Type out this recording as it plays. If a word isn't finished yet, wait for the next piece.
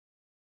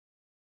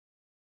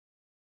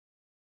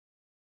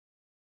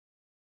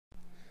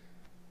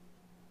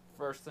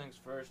first things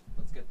first,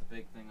 let's get the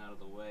big thing out of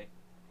the way.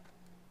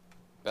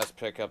 Best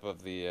pickup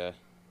of the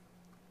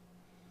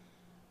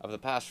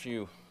past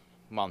few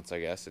months, I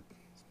guess.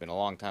 It's been a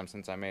long time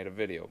since I made a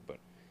video, but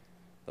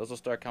those will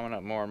start coming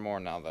up more and more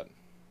now that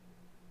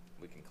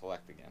we can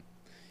collect again.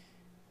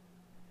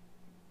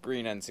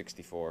 Green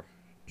N64,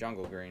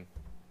 jungle green,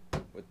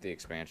 with the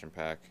expansion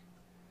pack.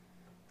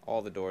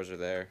 All the doors are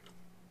there.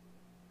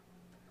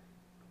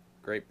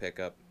 Great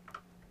pickup.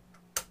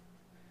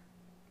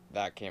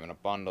 That came in a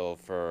bundle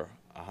for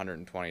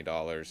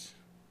 $120.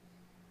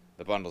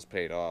 The bundle's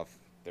paid off.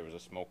 There was a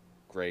smoke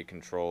gray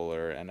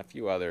controller and a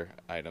few other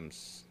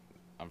items.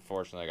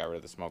 Unfortunately, I got rid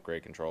of the smoke gray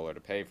controller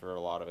to pay for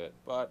a lot of it,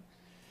 but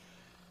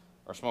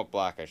or smoke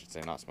black, I should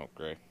say, not smoke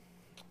gray.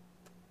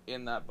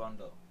 In that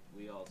bundle,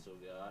 we also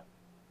got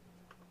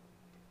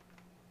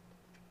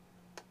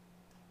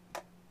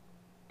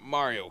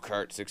Mario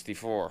Kart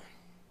 64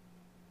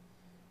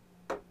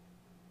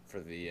 for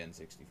the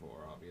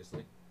N64,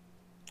 obviously.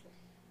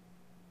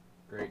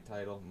 Great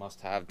title,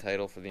 must-have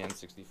title for the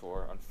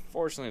N64.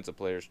 Unfortunately, it's a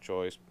player's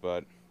choice,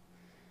 but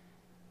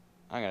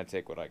I'm gonna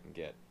take what I can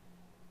get.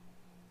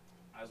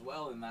 As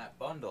well, in that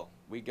bundle,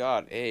 we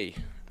got a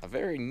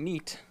very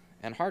neat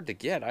and hard to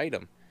get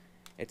item.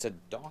 It's a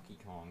Donkey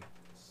Kong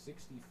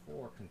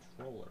 64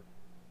 controller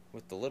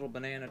with the little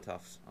banana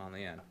tufts on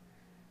the end.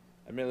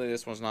 Admittedly,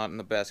 this one's not in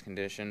the best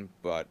condition,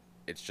 but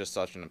it's just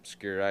such an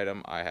obscure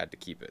item, I had to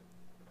keep it.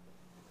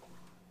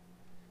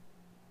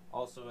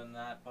 Also in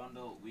that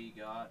bundle, we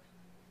got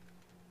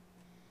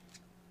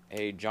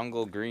a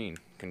jungle green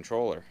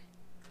controller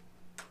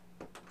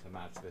to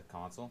match the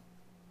console.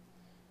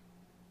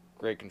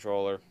 Great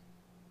controller,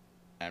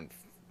 and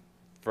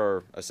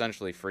for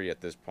essentially free at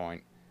this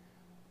point.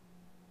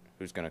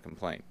 Who's gonna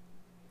complain?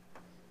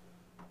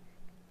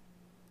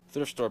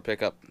 Thrift store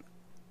pickup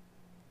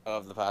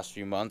of the past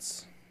few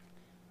months.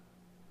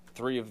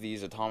 3 of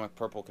these atomic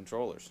purple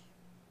controllers.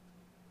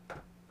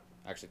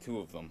 Actually, 2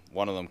 of them.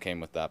 One of them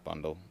came with that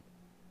bundle.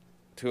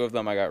 2 of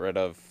them I got rid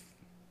of.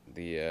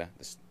 The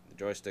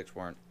joysticks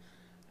weren't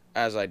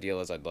as ideal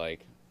as I'd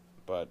like,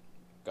 but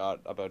got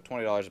about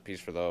 $20 a piece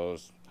for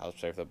those.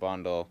 Helps pay for the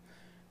bundle.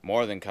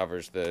 More than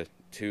covers the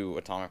 2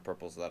 atomic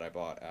purples that I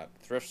bought at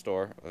the thrift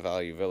store, a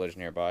Value Village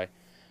nearby,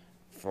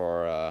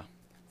 for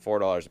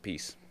 $4 a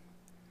piece.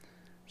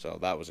 So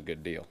that was a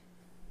good deal.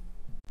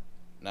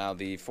 Now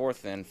the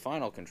 4th and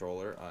final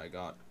controller I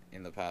got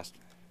in the past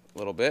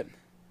little bit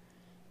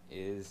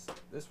is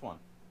this one.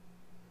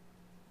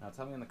 Now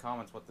tell me in the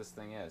comments what this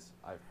thing is.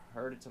 I've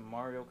heard it's a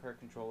Mario Kart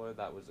controller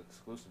that was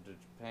exclusive to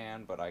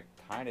Japan, but I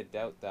kind of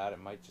doubt that. It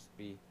might just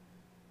be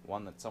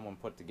one that someone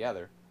put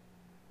together.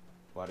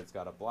 But it's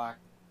got a black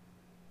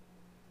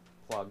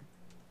plug,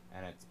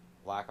 and it's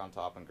black on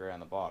top and gray on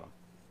the bottom.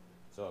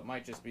 So it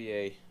might just be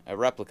a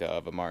replica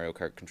of a Mario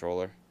Kart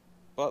controller.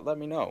 But let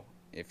me know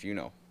if you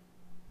know.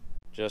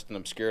 Just an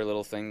obscure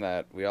little thing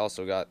that we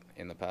also got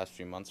in the past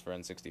few months for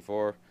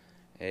N64,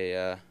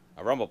 a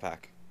rumble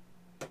pack.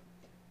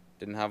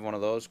 Didn't have one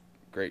of those.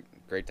 Great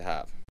to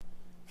have.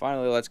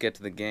 Finally, let's get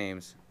to the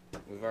games.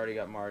 We've already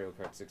got Mario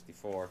Kart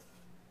 64,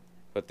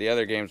 but the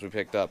other games we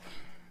picked up: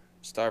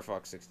 Star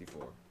Fox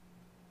 64,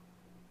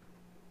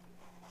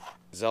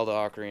 Zelda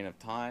Ocarina of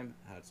Time.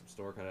 Had some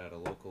store cut at a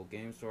local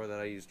game store that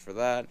I used for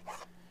that.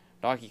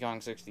 Donkey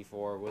Kong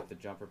 64 with the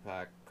jumper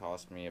pack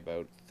cost me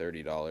about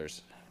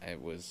 $30.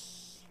 It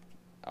was,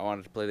 I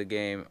wanted to play the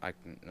game,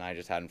 and I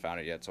just hadn't found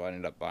it yet, so I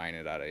ended up buying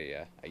it at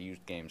a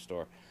used game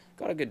store.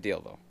 Got a good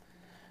deal though.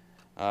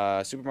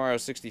 Super Mario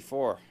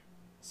 64,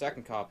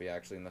 second copy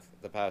actually in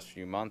the past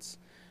few months.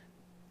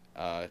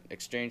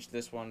 Exchanged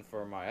this one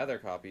for my other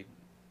copy,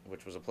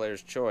 which was a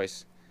player's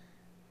choice,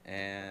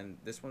 and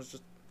this one's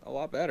just a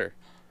lot better.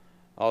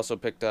 Also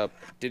picked up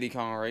Diddy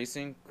Kong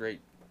Racing, great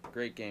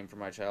game for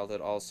my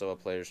childhood, also a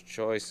player's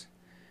choice.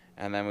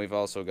 And then we've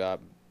also got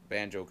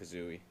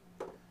Banjo-Kazooie.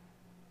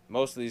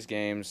 Most of these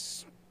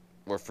games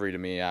were free to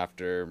me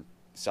after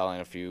selling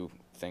a few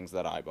things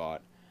that I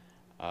bought.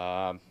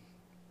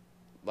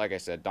 Like I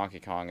said, Donkey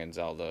Kong and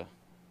Zelda,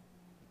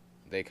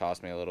 they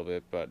cost me a little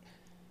bit, but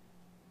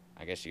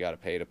I guess you gotta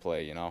pay to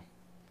play, you know.